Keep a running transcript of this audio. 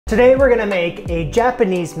Today we're gonna make a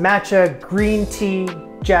Japanese matcha green tea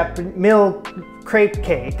milk crepe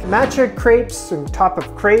cake. Matcha crepes on top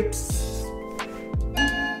of crepes.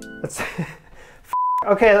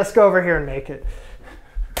 Okay, let's go over here and make it.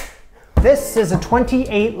 This is a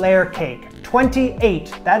 28 layer cake.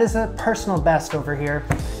 28, that is a personal best over here.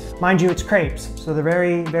 Mind you, it's crepes, so they're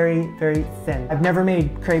very, very, very thin. I've never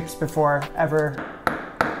made crepes before, ever.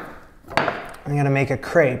 I'm gonna make a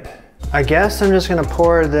crepe. I guess I'm just gonna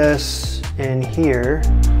pour this in here.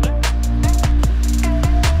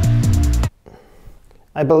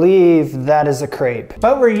 I believe that is a crepe.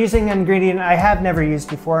 But we're using an ingredient I have never used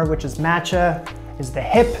before, which is matcha. Is the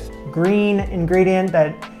hip green ingredient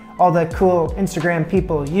that all the cool Instagram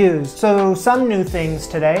people use. So some new things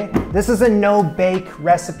today. This is a no-bake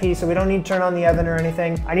recipe, so we don't need to turn on the oven or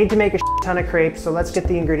anything. I need to make a ton of crepes, so let's get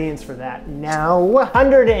the ingredients for that now.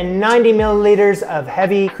 190 milliliters of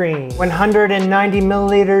heavy cream, 190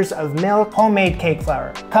 milliliters of milk, homemade cake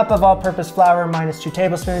flour, cup of all-purpose flour minus 2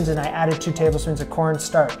 tablespoons, and I added 2 tablespoons of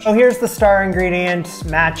cornstarch. So here's the star ingredient,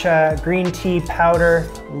 matcha green tea powder.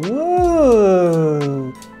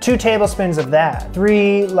 Ooh. 2 tablespoons of that,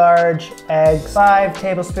 3 large eggs, 5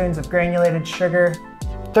 tablespoons of granulated sugar,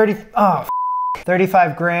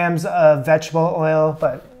 35 grams of vegetable oil,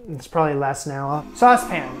 but it's probably less now.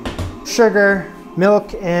 Saucepan, sugar,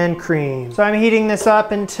 milk, and cream. So I'm heating this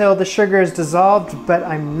up until the sugar is dissolved, but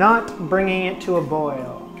I'm not bringing it to a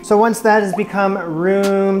boil. So once that has become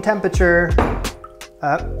room temperature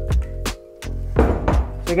up,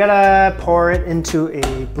 we gotta pour it into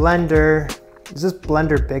a blender. Is this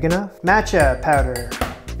blender big enough? Matcha powder,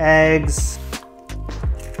 eggs.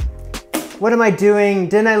 What am I doing?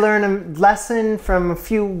 Didn't I learn a lesson from a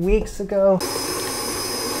few weeks ago?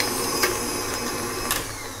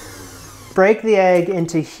 Break the egg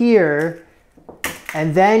into here,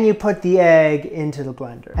 and then you put the egg into the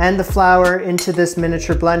blender. And the flour into this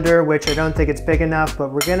miniature blender, which I don't think it's big enough,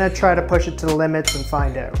 but we're gonna try to push it to the limits and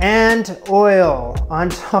find out. And oil on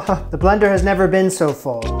top. The blender has never been so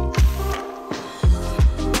full.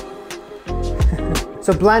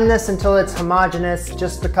 So blend this until it's homogeneous,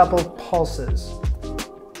 just a couple pulses.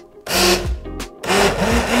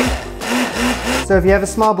 So if you have a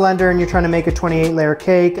small blender and you're trying to make a 28 layer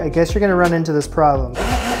cake, I guess you're gonna run into this problem.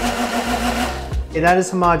 Okay, that is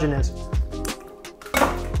homogeneous.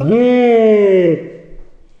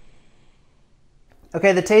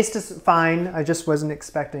 Okay, the taste is fine. I just wasn't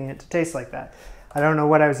expecting it to taste like that. I don't know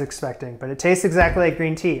what I was expecting, but it tastes exactly like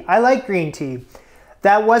green tea. I like green tea.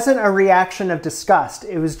 That wasn't a reaction of disgust.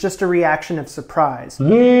 It was just a reaction of surprise.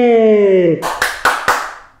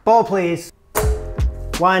 Bowl, please.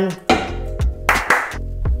 1,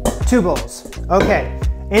 2 bowls. Okay,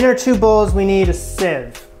 in our 2 bowls, we need a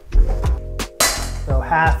sieve. So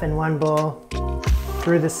half in one bowl,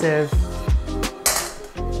 through the sieve.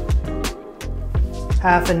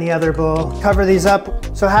 Half in the other bowl. Cover these up.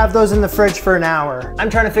 So have those in the fridge for an hour. I'm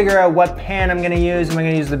trying to figure out what pan I'm gonna use. Am I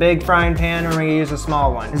gonna use the big frying pan or am I gonna use the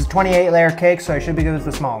small one? This is a 28 layer cake, so I should be good with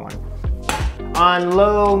the small one. On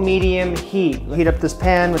low, medium heat. Heat up this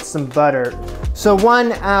pan with some butter. So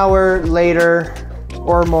 1 hour later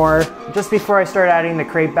or more, just before I start adding the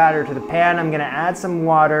crepe batter to the pan, I'm gonna add some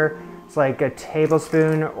water. It's like a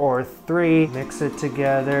tablespoon or 3. Mix it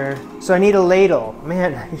together. So I need a ladle.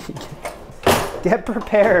 Man, get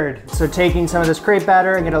prepared. So taking some of this crepe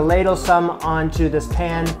batter, I'm gonna ladle some onto this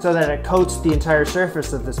pan so that it coats the entire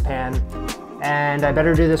surface of this pan. And I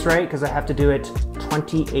better do this right because I have to do it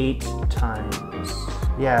 28 times.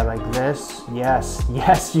 Yeah, like this. Yes,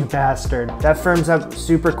 yes, you bastard. That firms up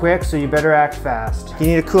super quick, so you better act fast. You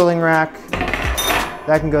need a cooling rack.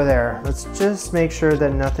 That can go there. Let's just make sure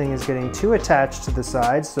that nothing is getting too attached to the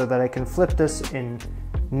sides so that I can flip this in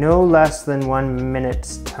no less than 1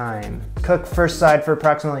 minute's time. Cook first side for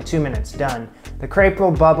approximately 2 minutes, done. The crepe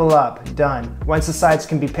will bubble up, done. Once the sides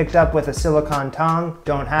can be picked up with a silicone tong,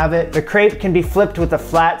 don't have it. The crepe can be flipped with a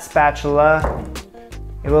flat spatula.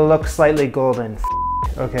 It will look slightly golden.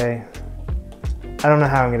 Okay. I don't know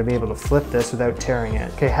how I'm gonna be able to flip this without tearing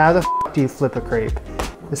it. Okay, how the do you flip a crepe?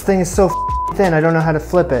 This thing is so thin, I don't know how to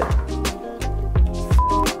flip it.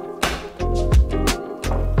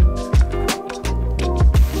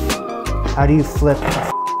 How do you flip a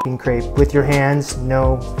f***ing crepe? With your hands?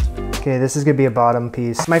 No. Okay, this is gonna be a bottom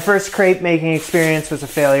piece. My first crepe making experience was a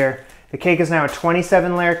failure. The cake is now a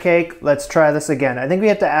 27 layer cake. Let's try this again. I think we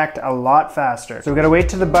have to act a lot faster. So we gotta wait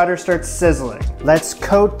till the butter starts sizzling. Let's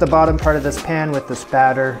coat the bottom part of this pan with this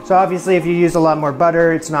batter. So obviously if you use a lot more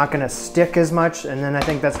butter, it's not gonna stick as much, and then I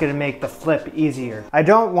think that's gonna make the flip easier. I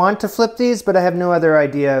don't want to flip these, but I have no other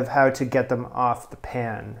idea of how to get them off the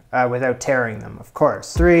pan without tearing them, of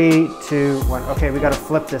course. 3, 2, 1. Okay, we gotta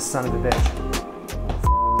flip this son of a bitch.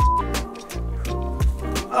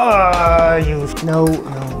 No.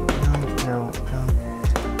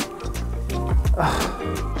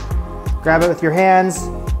 Grab it with your hands,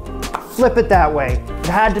 flip it that way. It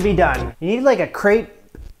had to be done. You need like a crepe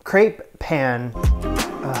pan.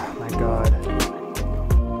 Oh my God.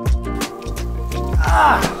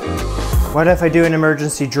 What if I do an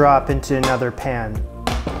emergency drop into another pan?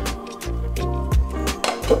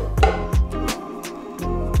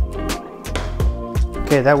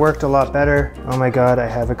 Okay, that worked a lot better. Oh my God, I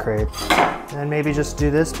have a crepe. And maybe just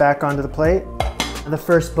do this back onto the plate. The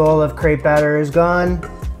first bowl of crepe batter is gone.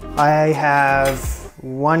 I have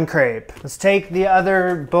 1 crepe. Let's take the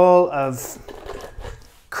other bowl of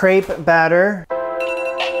crepe batter.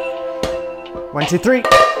 1, 2, 3. I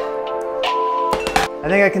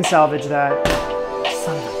think I can salvage that.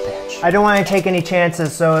 Son of a bitch. I don't want to take any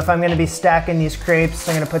chances, so if I'm going to be stacking these crepes,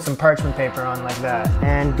 I'm going to put some parchment paper on like that.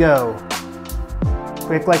 And go.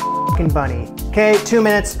 Quick like a bunny. Okay, 2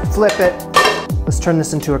 minutes, flip it. Let's turn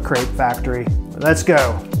this into a crepe factory. Let's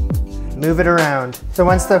go. Move it around. So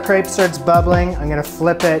once the crepe starts bubbling, I'm gonna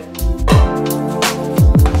flip it.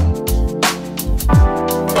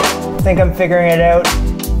 I think I'm figuring it out.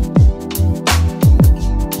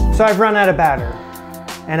 So I've run out of batter,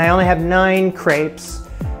 and I only have 9 crepes,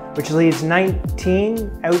 which leaves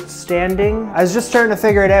 19 outstanding. I was just starting to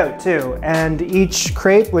figure it out too, and each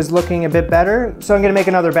crepe was looking a bit better. So I'm gonna make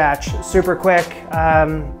another batch, super quick,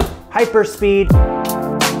 hyper speed.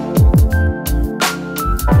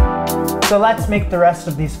 So let's make the rest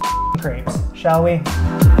of these crepes, shall we?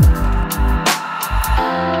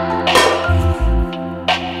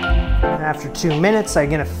 After 2 minutes, I'm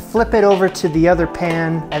gonna flip it over to the other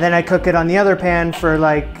pan, and then I cook it on the other pan for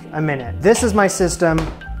like a minute. This is my system.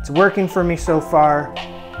 It's working for me so far.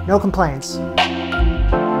 No complaints.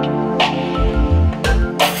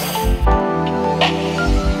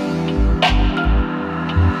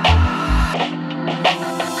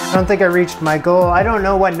 I don't think I reached my goal. I don't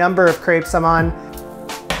know what number of crepes I'm on.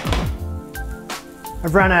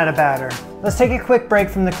 I've run out of batter. Let's take a quick break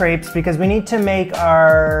from the crepes because we need to make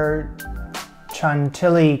our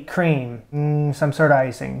Chantilly cream. Some sort of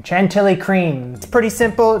icing. Chantilly cream. It's pretty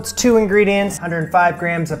simple. It's 2 ingredients, 105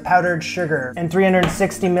 grams of powdered sugar, and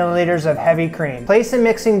 360 milliliters of heavy cream. Place a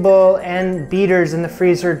mixing bowl and beaters in the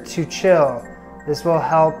freezer to chill. This will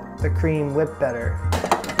help the cream whip better.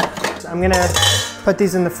 So I'm gonna put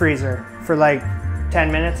these in the freezer for like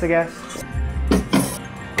 10 minutes, I guess.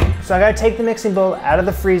 So I gotta take the mixing bowl out of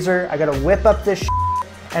the freezer, I gotta whip up this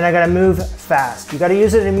and I gotta move fast. You gotta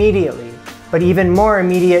use it immediately, but even more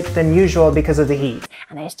immediate than usual because of the heat.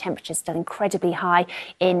 And those temperatures still incredibly high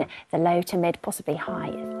in the low to mid, possibly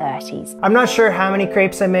high 30s. I'm not sure how many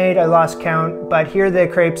crepes I made, I lost count, but here the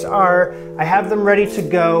crepes are. I have them ready to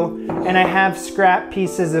go, and I have scrap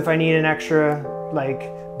pieces if I need an extra,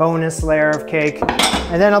 like, bonus layer of cake.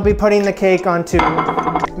 And then I'll be putting the cake onto.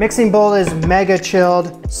 Mixing bowl is mega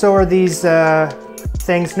chilled. So are these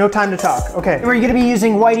things. No time to talk. Okay. We're gonna be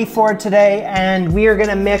using Whitey Ford today, and we are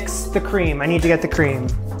gonna mix the cream. I need to get the cream.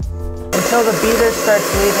 Until the beater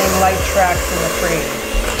starts leaving light tracks in the cream.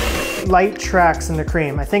 Light tracks in the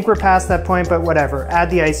cream. I think we're past that point, but whatever. Add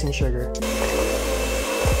the icing sugar.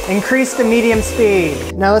 Increase to medium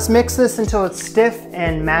speed. Now let's mix this until it's stiff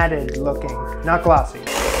and matted looking, not glossy.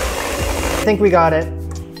 I think we got it.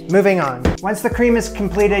 Moving on. Once the cream is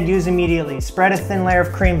completed, use immediately. Spread a thin layer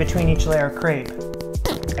of cream between each layer of crepe.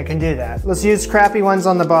 I can do that. Let's use crappy ones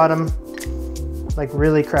on the bottom. Like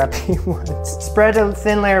really crappy ones. Spread a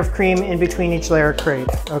thin layer of cream in between each layer of crepe.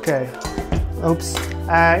 Okay. Oops.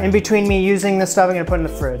 In between me using this stuff, I'm gonna put in the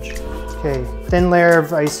fridge. Okay, thin layer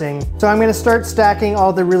of icing. So I'm gonna start stacking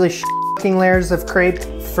all the really sh**ing layers of crepe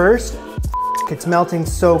first. It's melting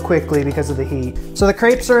so quickly because of the heat. So the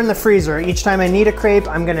crepes are in the freezer. Each time I need a crepe,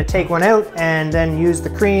 I'm gonna take one out and then use the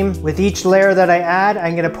cream. With each layer that I add,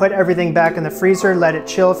 I'm gonna put everything back in the freezer, let it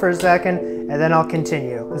chill for a second, and then I'll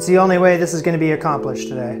continue. That's the only way this is gonna be accomplished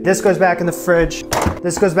today. This goes back in the fridge,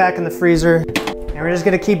 this goes back in the freezer, and we're just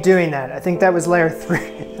gonna keep doing that. I think that was layer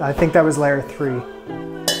 3. I think that was layer 3.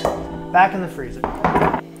 Back in the freezer.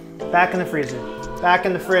 Back in the freezer. Back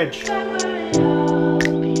in the fridge.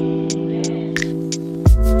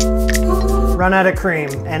 run out of cream,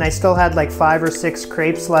 and I still had like 5 or 6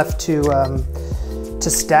 crepes left to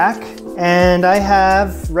stack. And I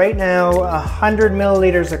have right now 100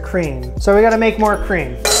 milliliters of cream. So we gotta make more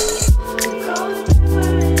cream.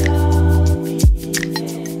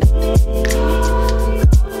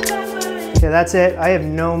 Okay, that's it. I have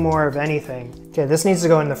no more of anything. Okay, this needs to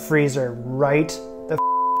go in the freezer right the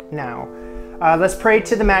now. Let's pray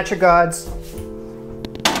to the matcha gods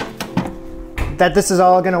that this is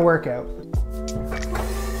all gonna work out.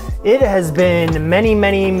 It has been many,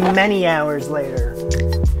 many, many hours later.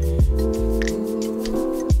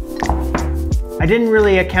 I didn't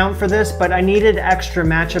really account for this, but I needed extra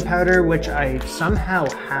matcha powder, which I somehow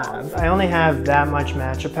have. I only have that much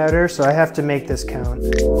matcha powder, so I have to make this count.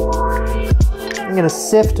 I'm gonna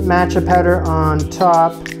sift matcha powder on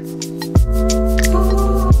top.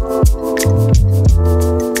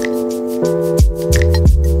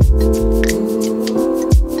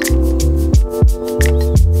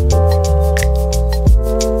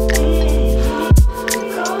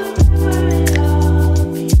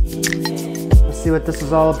 What this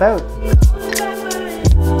is all about.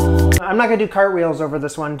 I'm not gonna do cartwheels over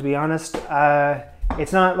this one, to be honest.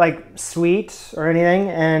 It's not like sweet or anything,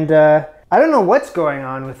 and I don't know what's going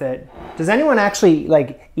on with it. Does anyone actually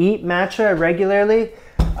like eat matcha regularly?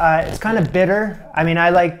 It's kind of bitter. I mean, I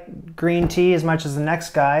like green tea as much as the next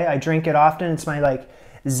guy. I drink it often. It's my like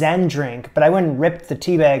Zen drink, but I wouldn't rip the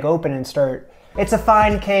tea bag open and start. It's a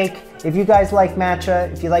fine cake. If you guys like matcha,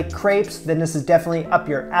 if you like crepes, then this is definitely up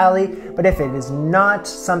your alley. But if it is not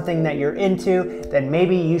something that you're into, then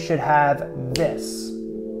maybe you should have this,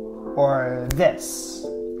 or this,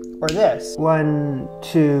 or this. 1,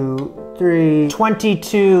 2, 3,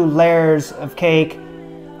 22 layers of cake.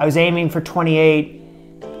 I was aiming for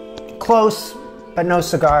 28. Close, but no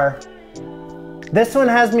cigar. This one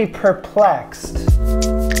has me perplexed.